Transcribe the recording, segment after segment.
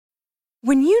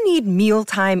When you need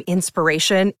mealtime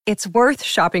inspiration, it's worth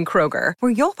shopping Kroger,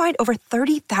 where you'll find over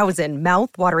 30,000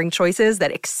 mouth-watering choices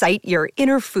that excite your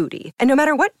inner foodie. And no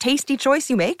matter what tasty choice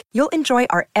you make, you'll enjoy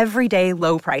our everyday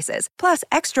low prices, plus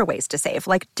extra ways to save,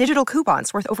 like digital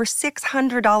coupons worth over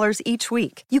 $600 each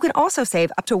week. You can also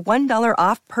save up to $1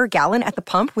 off per gallon at the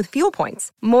pump with fuel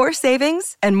points. More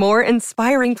savings and more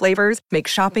inspiring flavors make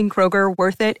shopping Kroger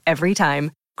worth it every time.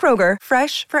 Kroger,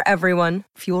 fresh for everyone.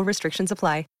 Fuel restrictions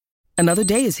apply. Another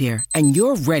day is here, and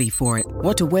you're ready for it.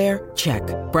 What to wear? Check.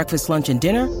 Breakfast, lunch, and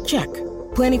dinner? Check.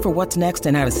 Planning for what's next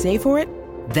and how to save for it?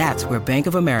 That's where Bank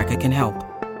of America can help.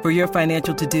 For your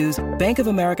financial to-dos, Bank of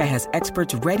America has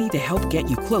experts ready to help get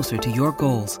you closer to your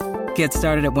goals. Get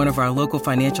started at one of our local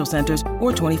financial centers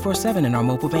or 24/7 in our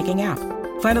mobile banking app.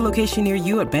 Find a location near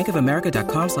you at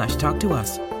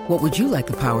bankofamerica.com/talktous. What would you like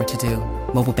the power to do?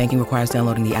 Mobile banking requires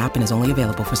downloading the app and is only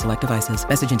available for select devices.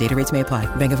 Message and data rates may apply.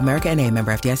 Bank of America N.A.,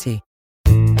 member FDIC.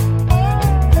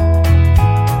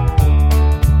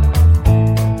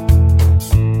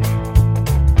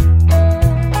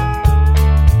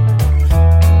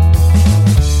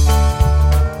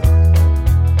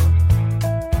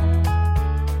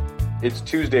 It's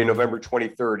Tuesday, November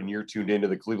 23rd, and you're tuned into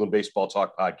the Cleveland Baseball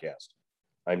Talk podcast.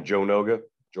 I'm Joe Noga,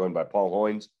 joined by Paul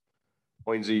Hoynes.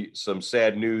 Hoynesy, some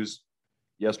sad news.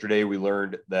 Yesterday, we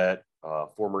learned that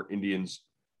former Indians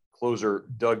closer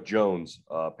Doug Jones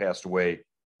passed away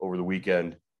over the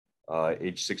weekend,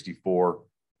 age 64,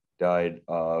 died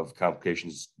of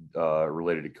complications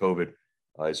related to COVID.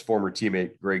 His former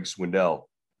teammate, Greg Swindell,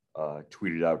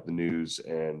 tweeted out the news,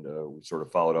 and we sort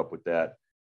of followed up with that.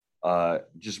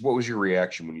 Just what was your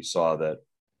reaction when you saw that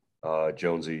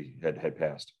Jonesy had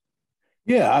passed?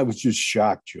 Yeah, I was just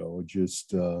shocked, Joe.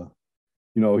 Just,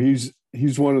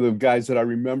 he's one of the guys that I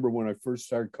remember when I first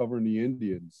started covering the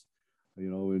Indians, my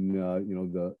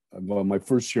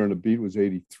first year on the beat was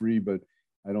 83, but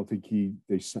I don't think he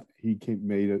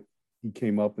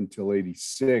came up until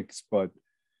 86, but,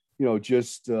 he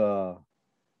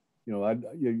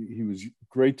was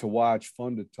great to watch,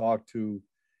 fun to talk to.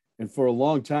 And for a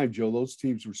long time, Joe, those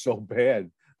teams were so bad.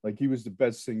 Like, he was the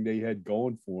best thing they had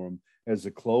going for him as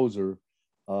a closer.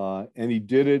 And he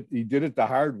did it the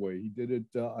hard way. He did it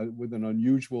with an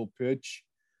unusual pitch,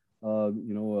 a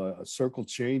circle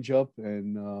changeup.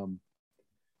 And,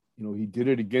 he did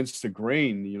it against the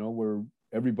grain, where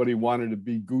everybody wanted to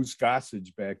be Goose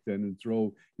Gossage back then and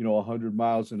throw, 100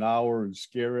 miles an hour and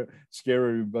scare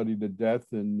everybody to death.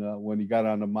 And when he got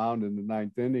on the mound in the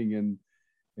ninth inning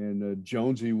and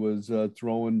Jonesy was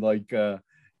throwing like,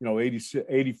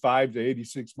 85 to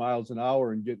 86 miles an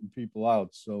hour and getting people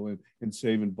out. So, and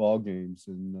saving ball games.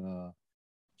 And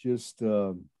he was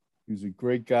a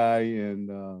great guy.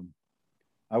 And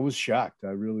I was shocked. I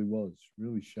really was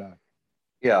really shocked.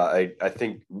 Yeah, I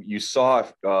think you saw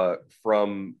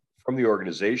from the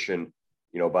organization,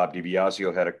 Bob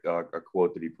DiBiasio had a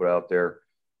quote that he put out there.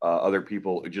 Other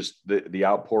people, just the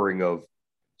outpouring of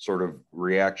sort of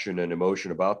reaction and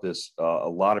emotion about this. A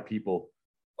lot of people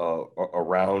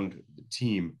around the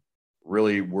team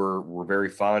really were very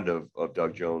fond of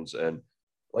Doug Jones. And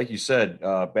like you said,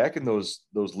 back in those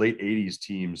late 80s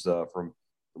teams from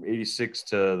 86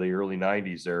 to the early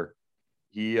 90s there,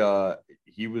 he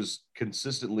was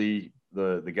consistently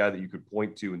the guy that you could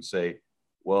point to and say,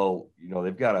 well,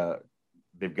 they've got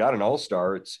an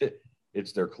all-star.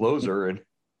 It's their closer. And,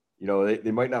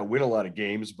 they might not win a lot of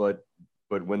games, but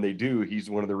when they do,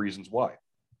 he's one of the reasons why.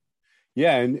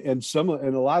 Yeah, and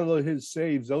a lot of his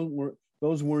saves,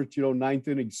 those weren't ninth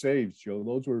inning saves, Joe.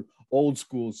 Those were old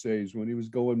school saves when he was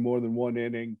going more than one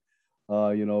inning,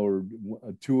 or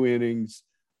 2 innings.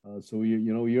 So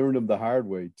he earned them the hard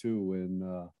way too. And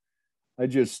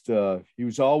he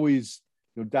was always,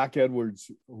 Doc Edwards,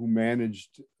 who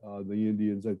managed the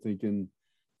Indians, I think in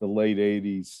the late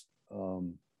 80s.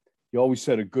 He always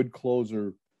said a good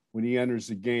closer, when he enters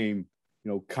the game,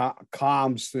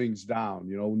 calms things down,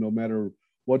 no matter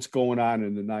what's going on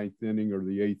in the ninth inning or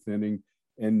the eighth inning.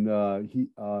 And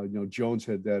Jones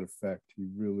had that effect. He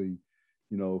really,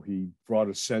 he brought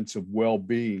a sense of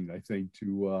well-being, I think,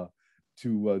 to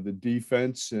the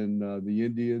defense and the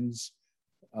Indians.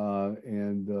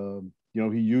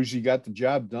 He usually got the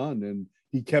job done, and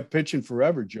he kept pitching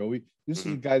forever, Joey. This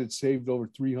is a guy that saved over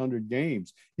 300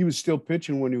 games. He was still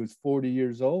pitching when he was 40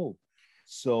 years old.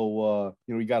 So,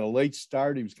 he got a late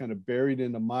start. He was kind of buried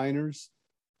in the minors,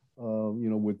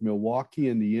 with Milwaukee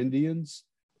and the Indians.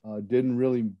 I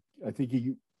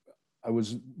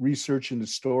was researching the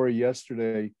story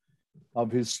yesterday of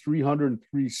his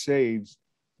 303 saves.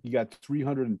 He got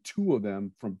 302 of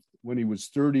them from when he was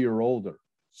 30 or older.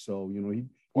 So, he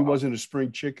wasn't a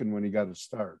spring chicken when he got a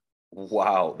start.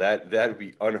 Wow, that'd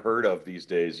be unheard of these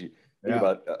days. You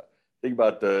Yeah. think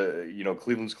about the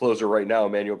Cleveland's closer right now,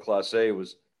 Emmanuel Clase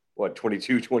was what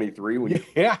 22, 23 when you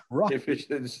Yeah, right.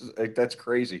 that's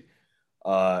crazy.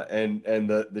 And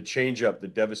the changeup, the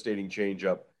devastating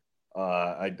changeup.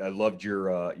 I loved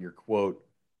your quote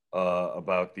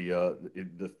about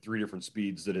the three different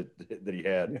speeds that he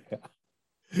had.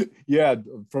 Yeah,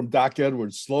 from Doc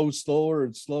Edwards, slower,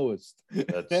 and slowest.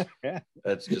 That's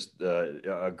that's just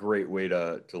a great way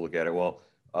to look at it. Well,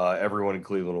 everyone in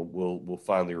Cleveland will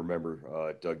finally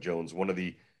remember Doug Jones, one of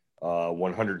the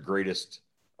 100 greatest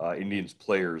Indians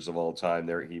players of all time.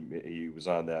 There, he was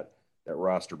on that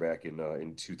roster back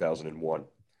in 2001.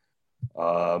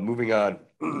 Moving on,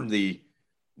 the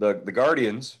the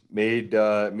Guardians made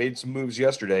some moves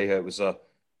yesterday. It was a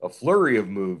flurry of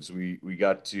moves. We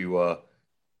got to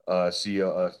see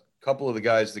a couple of the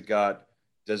guys that got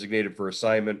designated for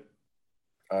assignment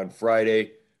on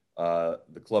Friday.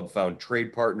 The club found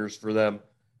trade partners for them.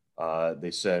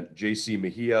 They sent J.C.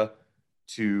 Mejia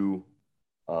to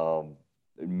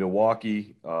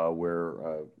Milwaukee,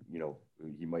 where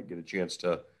he might get a chance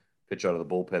to pitch out of the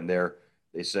bullpen there.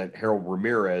 They sent Harold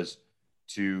Ramirez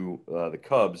to the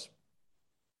Cubs.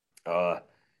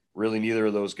 Really, neither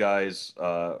of those guys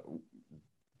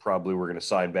probably were going to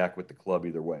sign back with the club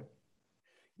either way.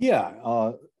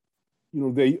 Yeah,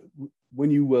 they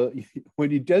when you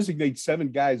when you designate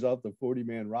 7 guys off the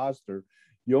 40-man roster,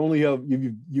 you only have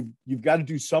you've got to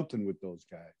do something with those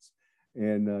guys,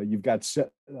 and you've got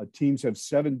teams have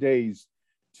 7 days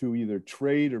to either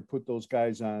trade or put those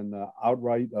guys on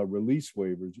outright release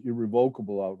waivers,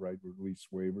 irrevocable outright release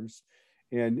waivers,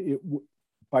 and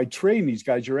by trading these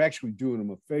guys, you're actually doing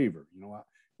them a favor.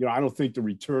 I don't think the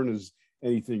return is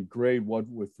anything great. What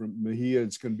with Mejia,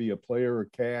 it's going to be a player or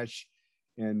cash,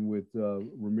 and with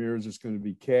Ramirez, it's going to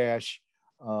be cash.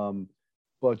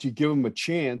 But you give them a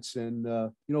chance, and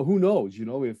who knows?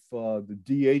 If the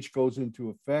DH goes into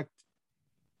effect,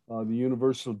 the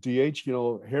universal DH,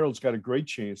 Harold's got a great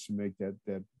chance to make that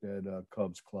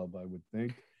Cubs club, I would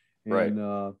think. And, right.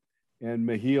 And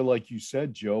Mejia, like you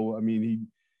said, Joe, I mean,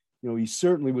 he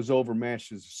certainly was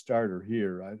overmatched as a starter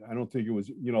here. I don't think it was,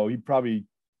 he probably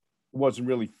wasn't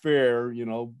really fair,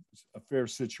 a fair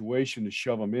situation to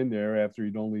shove him in there after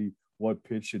he'd only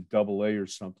pitched at Double-A or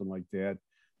something like that,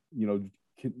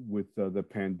 with the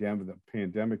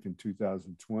pandemic in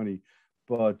 2020.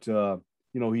 But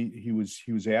he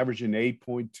was averaging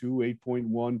 8.2,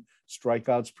 8.1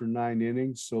 strikeouts per 9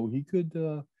 innings, so he could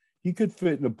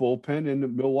fit in the bullpen.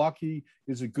 And Milwaukee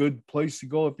is a good place to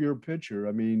go if you're a pitcher.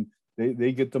 I mean,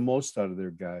 they get the most out of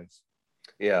their guys.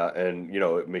 Yeah, and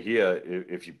Mejia,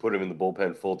 if you put him in the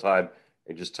bullpen full time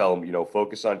and just tell him,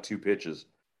 focus on 2 pitches,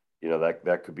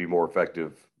 that could be more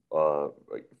effective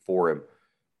for him.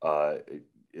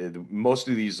 Most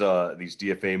of these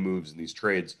DFA moves and these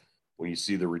trades, when you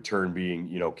see the return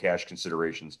being cash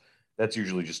considerations, that's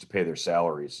usually just to pay their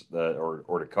salaries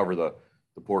or to cover the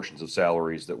portions of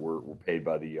salaries that were paid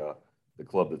by the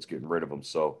club that's getting rid of them.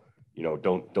 So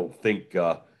don't think.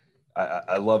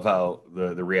 I love how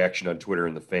the reaction on Twitter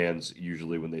and the fans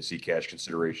usually when they see cash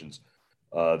considerations,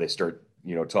 they start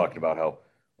talking about how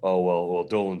well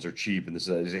Dolans are cheap and this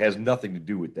it has nothing to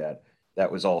do with that. That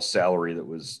was all salary that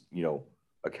was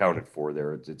accounted for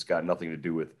there. It's got nothing to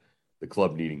do with the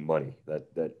club needing money.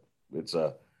 That it's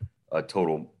a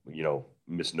total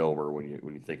misnomer when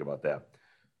you think about that.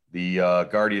 The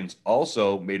Guardians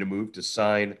also made a move to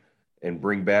sign and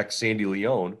bring back Sandy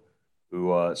Leone,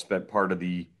 who spent part of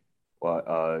the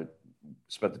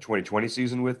 2020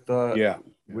 season with the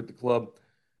club.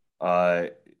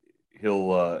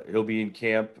 He'll be in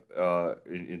camp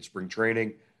in spring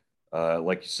training.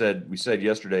 Like we said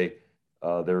yesterday,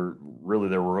 there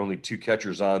were only 2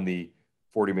 catchers on the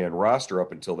 40-man roster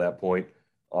up until that point,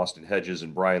 Austin Hedges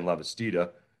and Brian Lavastida,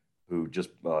 who just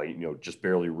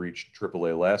barely reached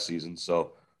AAA last season.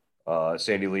 So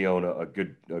Sandy Leone, a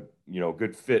good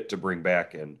fit to bring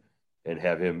back and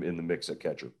have him in the mix at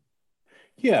catcher.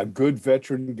 Yeah, good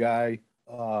veteran guy.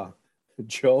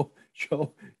 Joe,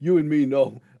 you and me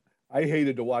know I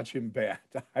hated to watch him bat.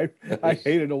 I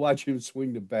hated to watch him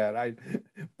swing the bat.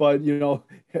 But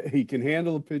he can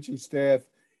handle the pitching staff.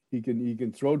 He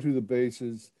can throw to the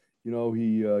bases. He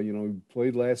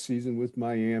played last season with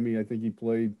Miami. I think he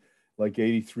played like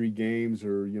 83 games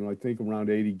or I think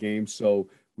around 80 games. So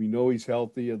we know he's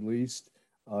healthy at least.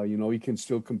 He can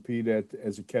still compete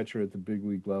as a catcher at the big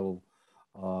league level.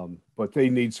 But they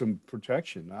need some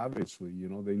protection, obviously.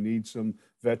 They need some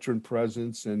veteran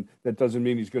presence, and that doesn't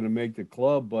mean he's going to make the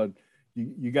club, but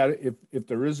you got to, if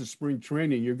there is a spring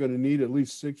training, you're going to need at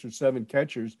least 6 or 7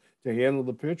 catchers to handle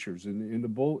the pitchers in the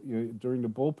during the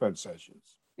bullpen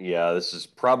sessions. Yeah, this is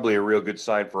probably a real good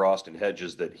sign for Austin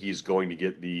Hedges that he's going to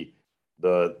get the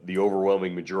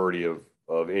overwhelming majority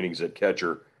of innings at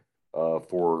catcher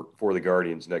for the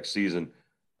Guardians next season.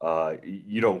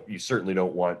 You certainly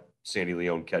don't want Sandy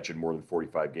Leon catching more than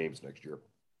 45 games next year.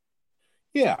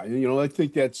 Yeah, I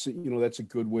think that's a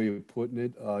good way of putting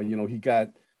it. He got,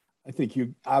 I think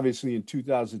he obviously in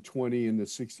 2020 in the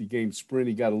 60-game sprint,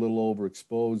 he got a little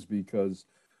overexposed because,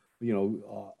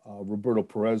 Roberto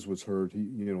Perez was hurt.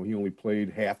 He only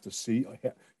played half the season.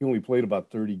 He only played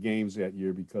about 30 games that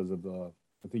year because of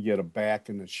I think he had a back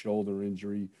and a shoulder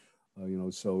injury,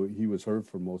 so he was hurt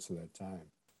for most of that time.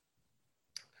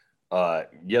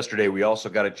 Yesterday, we also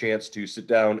got a chance to sit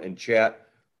down and chat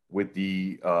with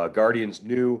the Guardians'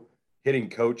 new hitting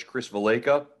coach, Chris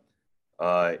Valaika.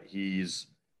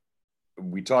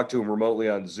 We talked to him remotely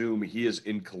on Zoom. He is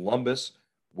in Columbus,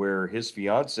 where his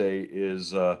fiance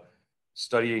is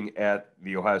studying at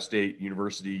the Ohio State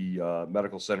University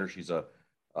Medical Center. She's a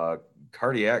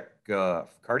cardiac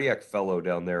fellow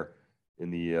down there in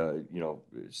the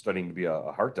studying to be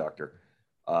a heart doctor.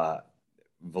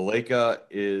 Valaika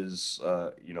is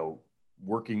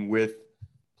working with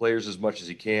players as much as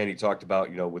he can. He talked about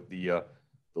with the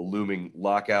looming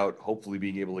lockout, hopefully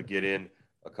being able to get in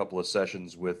a couple of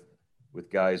sessions with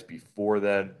guys before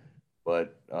then,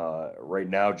 but right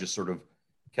now just sort of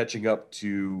catching up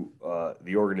to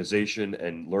the organization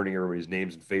and learning everybody's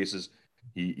names and faces.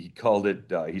 He called it.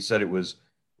 He said it was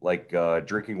like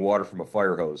drinking water from a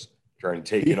fire hose, trying to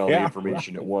take in all the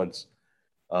information at once.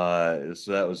 So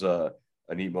that was a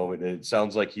neat moment. And it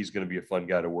sounds like he's going to be a fun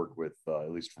guy to work with,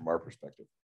 at least from our perspective.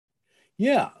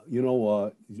 Yeah,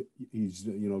 he's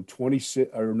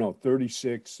 26 or no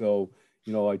 36. So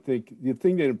I think the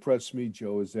thing that impressed me,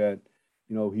 Joe, is that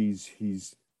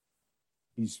he's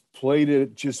played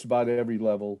at just about every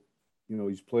level.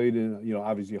 He's played in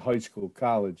obviously high school,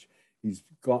 college. He's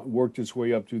worked his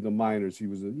way up through the minors. He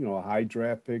was a high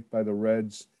draft pick by the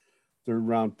Reds, 3rd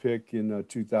round pick in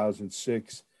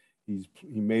 2006. He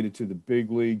made it to the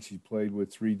big leagues. He played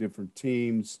with 3 different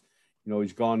teams.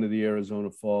 He's gone to the Arizona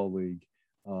Fall League.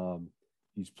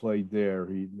 He's played there.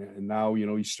 And now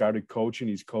he started coaching.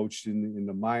 He's coached in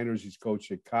the minors. He's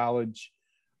coached at college.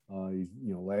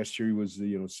 Last year he was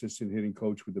the assistant hitting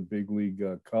coach with the big league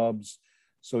Cubs.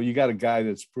 So you got a guy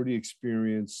that's pretty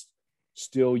experienced,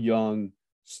 still young.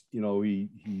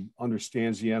 He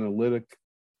understands the analytic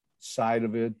side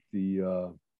of it,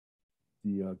 the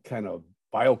kind of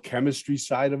biochemistry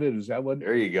side of it. Is that what?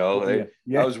 There you go.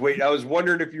 Yeah. I was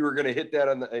wondering if you were going to hit that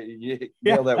on the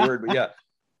nail that word, but yeah,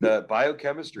 the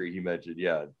biochemistry he mentioned.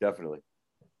 Yeah, definitely.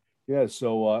 Yeah.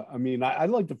 So I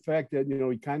like the fact that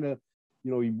he kind of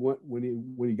he went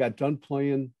when he got done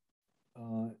playing.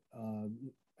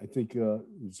 I think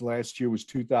his last year was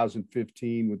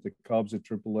 2015 with the Cubs at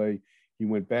AAA. He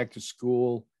went back to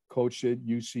school, coached at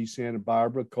UC Santa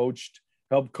Barbara,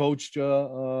 helped coach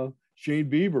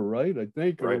Shane Bieber, right? I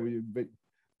think. Right.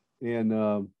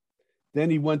 And then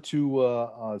he went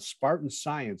to Spartan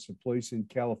Science, a place in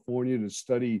California, to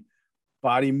study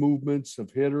body movements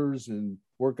of hitters and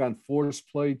work on force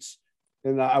plates.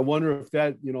 And I wonder if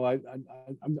that,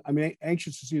 I'm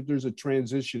anxious to see if there's a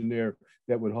transition there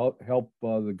that would help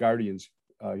the Guardians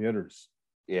hitters.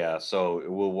 Yeah, so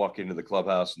we'll walk into the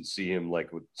clubhouse and see him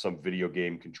like with some video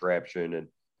game contraption,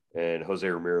 and Jose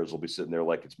Ramirez will be sitting there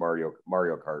like it's Mario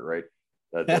Kart, right?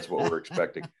 That's what we're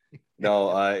expecting.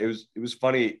 No, it was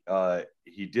funny.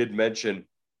 He did mention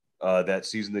that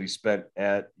season that he spent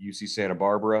at UC Santa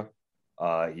Barbara.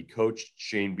 He coached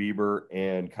Shane Bieber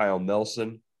and Kyle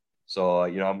Nelson. So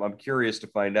I'm curious to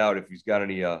find out if he's got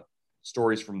any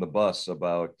stories from the bus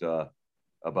about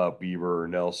Bieber or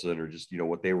Nelson, or just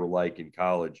what they were like in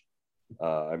college.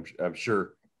 I'm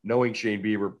sure, knowing Shane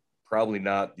Bieber, probably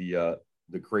not the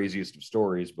craziest of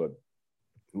stories, but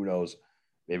who knows?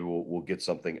 Maybe we'll get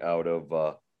something out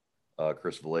of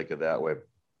Chris Valaika that way.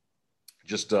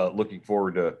 Just looking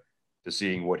forward to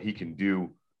seeing what he can do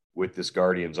with this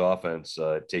Guardians offense,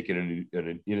 taking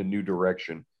in a new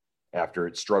direction after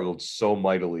it struggled so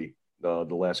mightily the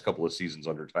last couple of seasons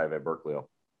under Ty Van Berkeley.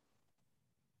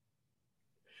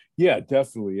 Yeah,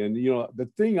 definitely. And the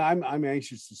thing I'm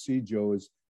anxious to see, Joe, is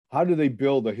how do they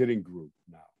build a hitting group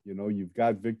now? You've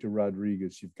got Victor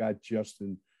Rodriguez, you've got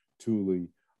Justin Tooley,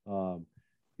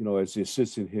 as the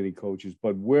assistant hitting coaches.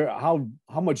 But how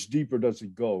much deeper does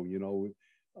it go?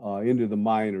 Into the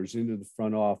minors, into the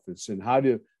front office, and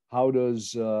how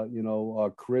does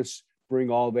Chris bring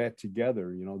all that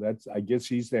together? I guess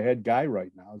he's the head guy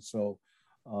right now. So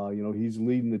He's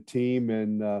leading the team,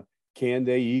 and can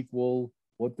they equal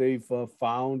what they've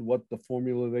found, what the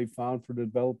formula they found for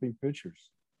developing pitchers?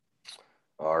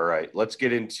 All right, let's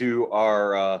get into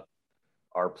our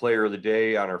player of the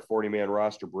day on our 40-man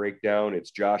roster breakdown.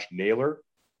 It's Josh Naylor.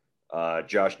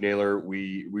 Josh Naylor,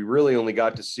 we really only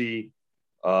got to see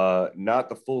not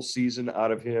the full season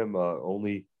out of him,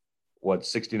 only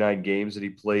 69 games that he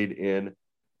played in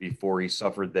before he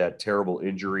suffered that terrible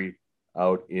injury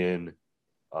out in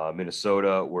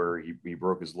Minnesota, where he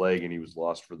broke his leg and he was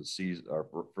lost for the season, or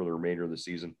for the remainder of the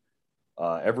season.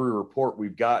 Every report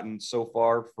we've gotten so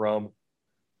far from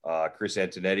Chris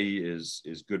Antonetti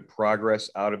is good progress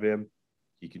out of him.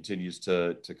 He continues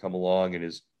to come along and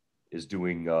is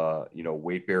doing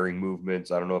weight bearing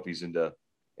movements. I don't know if he's into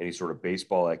any sort of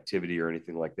baseball activity or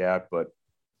anything like that, but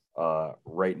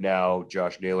right now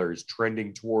Josh Naylor is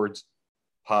trending towards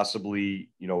possibly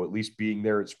at least being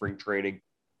there at spring training.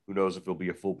 Who knows if he'll be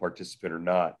a full participant or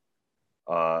not?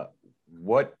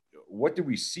 What do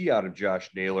we see out of Josh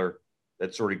Naylor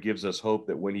that sort of gives us hope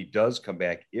that when he does come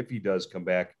back, if he does come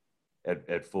back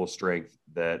at full strength,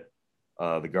 that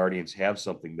the Guardians have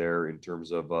something there in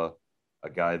terms of a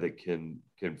guy that can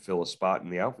fill a spot in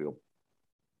the outfield?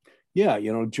 Yeah,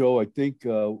 Joe, I think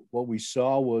what we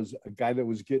saw was a guy that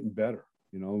was getting better,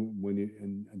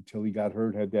 until he got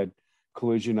hurt, had that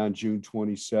collision on June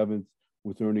 27th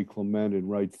with Ernie Clement in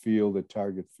right field at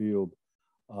Target Field.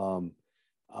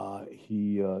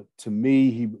 He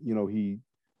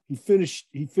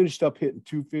finished up hitting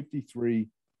 253,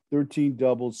 13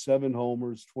 doubles, 7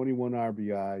 homers, 21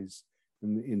 RBIs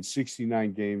in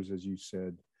 69 games, as you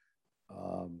said.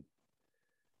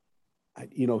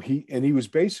 He was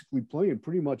basically playing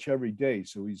pretty much every day.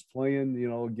 So he's playing,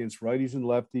 against righties and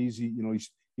lefties.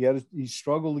 He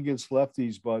struggled against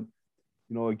lefties, but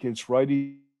against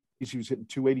righties, he was hitting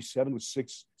 287 with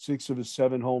six of his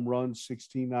 7 home runs,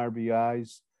 16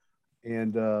 RBIs.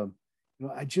 And,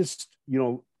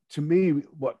 to me,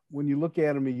 when you look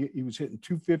at him, he was hitting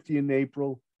 250 in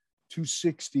April,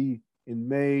 260 in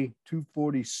May,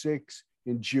 246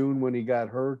 in June when he got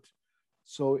hurt.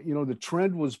 So, the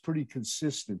trend was pretty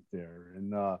consistent there.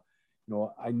 And, I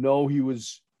know he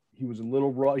was a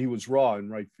little raw. He was raw in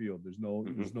right field. There's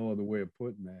no other way of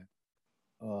putting that.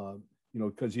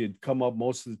 Because he had come up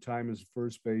most of the time as a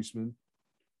first baseman.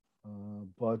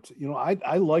 But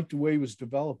I liked the way he was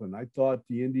developing. I thought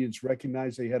the Indians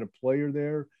recognized they had a player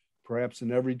there, perhaps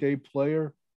an everyday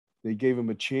player. They gave him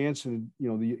a chance, and,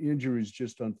 the injury is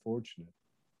just unfortunate.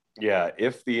 Yeah,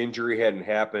 if the injury hadn't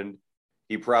happened,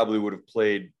 he probably would have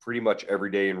played pretty much every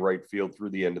day in right field through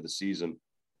the end of the season.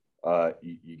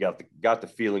 You got the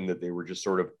feeling that they were just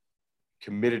sort of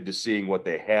committed to seeing what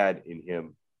they had in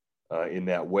him in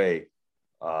that way.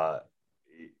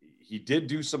 He did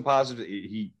do some positive.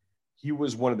 He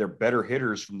was one of their better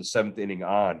hitters from the 7th inning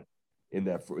on in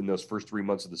those first 3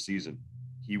 months of the season.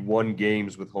 He won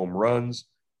games with home runs.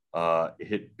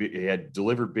 He had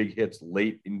delivered big hits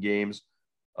late in games.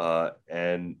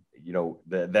 And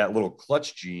that little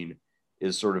clutch gene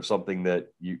is sort of something that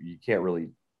you can't really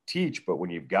teach, but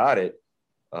when you've got it,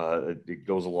 it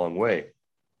goes a long way.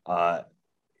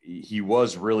 He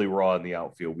was really raw in the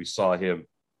outfield. We saw him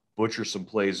butcher some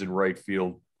plays in right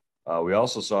field. We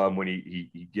also saw him when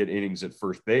he get innings at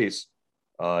first base,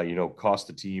 cost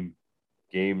the team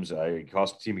games.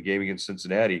 Cost the team a game against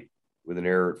Cincinnati with an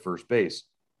error at first base.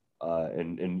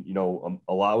 And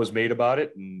a lot was made about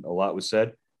it and a lot was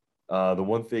said. The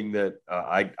one thing that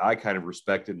I kind of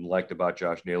respected and liked about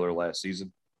Josh Naylor last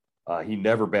season, he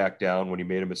never backed down when he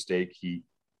made a mistake. He'd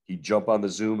jump on the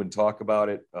Zoom and talk about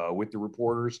it with the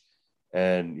reporters.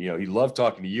 And, he loved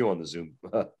talking to you on the Zoom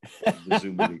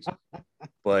meetings.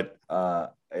 But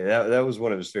that was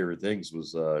one of his favorite things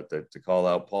was to call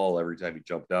out Paul every time he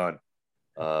jumped on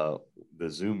the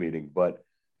Zoom meeting. But,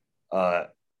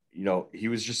 he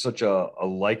was just such a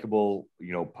likable,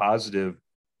 positive,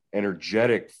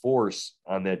 energetic force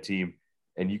on that team.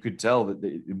 And you could tell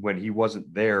that when he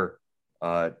wasn't there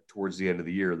towards the end of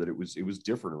the year, that it was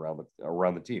different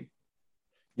around the team.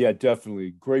 Yeah,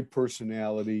 definitely. Great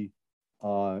personality.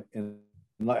 And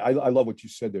I love what you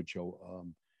said there, Joe.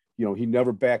 He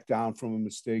never backed down from a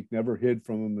mistake, never hid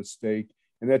from a mistake.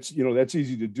 And that's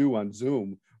easy to do on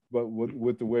Zoom, but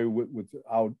with the way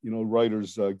without,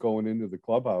 writers going into the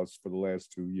clubhouse for the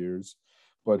last 2 years,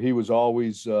 but he was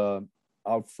always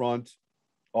out front,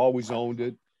 always owned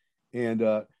it. And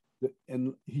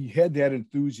he had that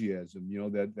enthusiasm,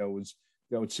 that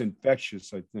was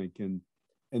infectious, I think. And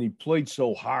he played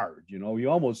so hard, he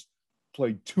almost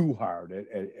played too hard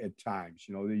at times.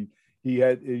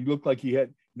 He looked like he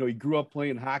had, he grew up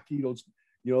playing hockey. Those,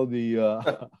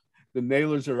 the the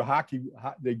Nailers are hockey.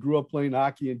 They grew up playing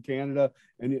hockey in Canada,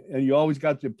 and you always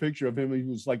got the picture of him. He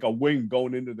was like a wing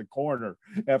going into the corner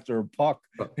after a puck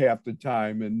half the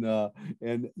time.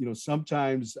 And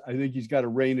sometimes I think he's got to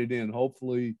rein it in.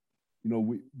 Hopefully,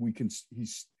 we can.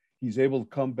 He's able to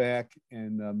come back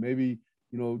and maybe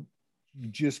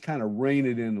just kind of rein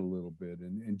it in a little bit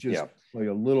and just play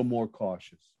a little more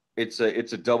cautious. It's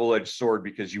a double-edged sword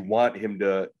because you want him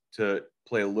to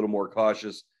play a little more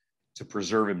cautious to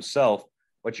preserve himself,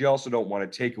 but you also don't want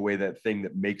to take away that thing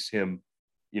that makes him,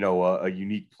 a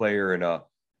unique player and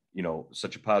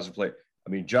such a positive player. I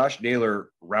mean, Josh Naylor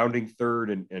rounding third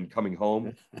and coming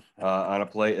home on a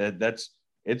play,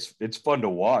 it's fun to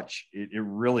watch. It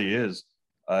really is.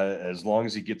 As long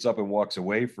as he gets up and walks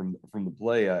away from the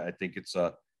play, I think it's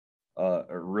a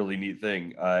really neat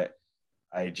thing. I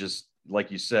just,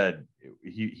 like you said,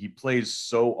 he plays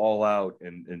so all out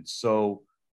and so,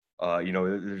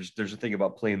 there's a thing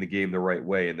about playing the game the right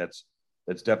way. And that's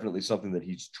definitely something that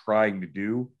he's trying to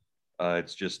do.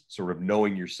 It's just sort of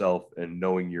knowing yourself and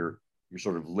knowing your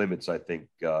sort of limits. I think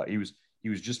he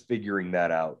was just figuring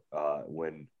that out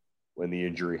when the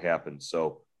injury happened.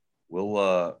 So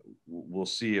we'll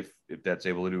see if that's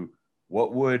able to do.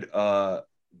 What would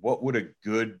a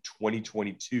good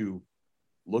 2022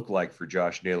 look like for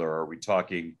Josh Naylor? Are we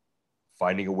talking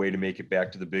finding a way to make it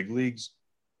back to the big leagues,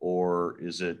 or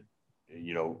is it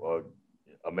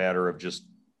a matter of just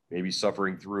maybe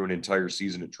suffering through an entire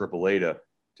season at AAA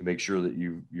to make sure that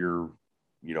you are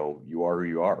who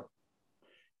you are?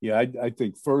 Yeah, I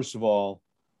think first of all,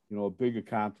 a big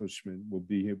accomplishment will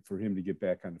be for him to get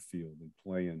back on the field and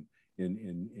playing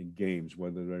in games,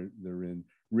 whether they're in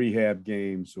rehab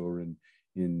games or in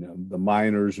the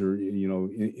minors or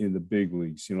in the big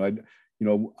leagues.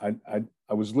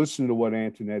 I was listening to what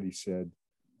Antonetti said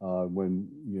when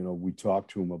we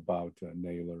talked to him about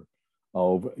Naylor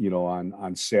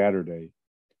on Saturday,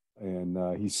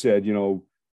 and he said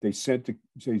they sent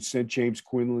James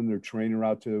Quinlan, their trainer,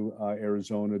 out to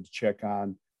Arizona to check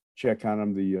on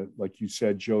him. Like you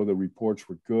said, Joe, the reports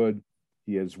were good.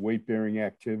 He has weight-bearing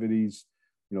activities.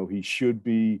 He should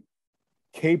be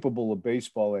capable of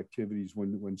baseball activities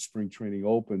when spring training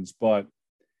opens, but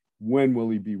when will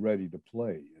he be ready to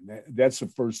play? And that's the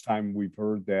first time we've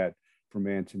heard that from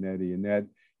Antonetti. And that,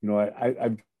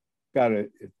 I've got to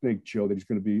think, Joe, that he's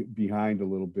going to be behind a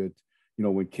little bit,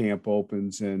 when camp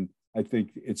opens. And I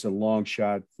think it's a long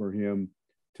shot for him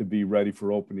to be ready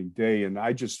for opening day. And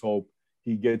I just hope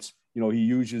he gets, he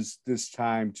uses this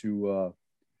time to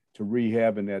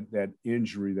rehab, and that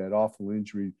injury, that awful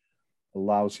injury,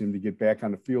 allows him to get back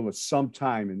on the field at some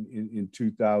time in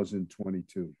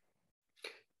 2022.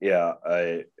 Yeah.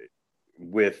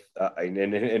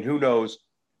 And who knows,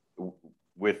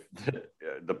 with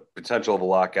the potential of a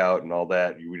lockout and all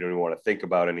that, we don't even want to think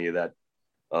about any of that,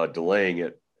 delaying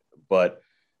it. But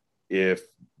if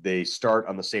they start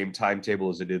on the same timetable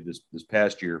as they did this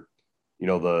past year,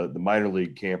 the minor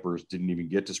league campers didn't even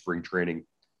get to spring training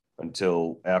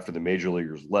until after the major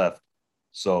leaguers left.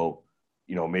 So,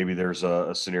 maybe there's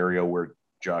a scenario where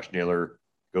Josh Naylor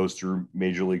goes through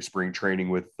major league spring training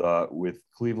with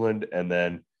Cleveland and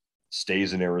then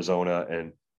stays in Arizona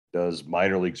and does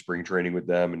minor league spring training with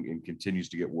them and continues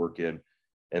to get work in,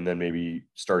 and then maybe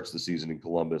starts the season in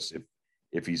Columbus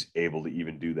if he's able to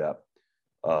even do that.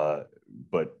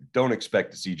 But don't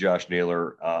expect to see Josh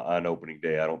Naylor on opening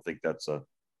day. I don't think that's a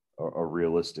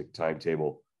realistic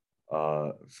timetable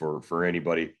for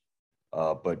anybody.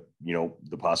 But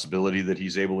the possibility that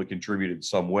he's able to contribute in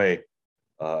some way,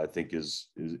 I think is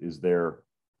there,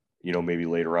 maybe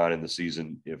later on in the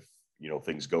season if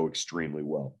things go extremely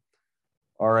well.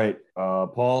 All right,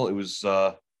 Paul, it was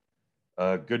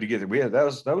good to get there.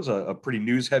 That was a pretty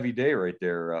news heavy day right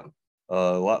there.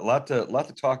 A lot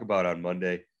to talk about on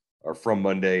Monday, or from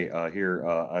Monday here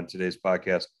on today's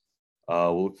podcast.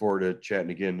 We'll look forward to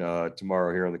chatting again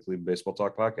tomorrow here on the Cleveland Baseball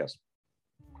Talk podcast.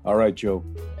 All right, Joe.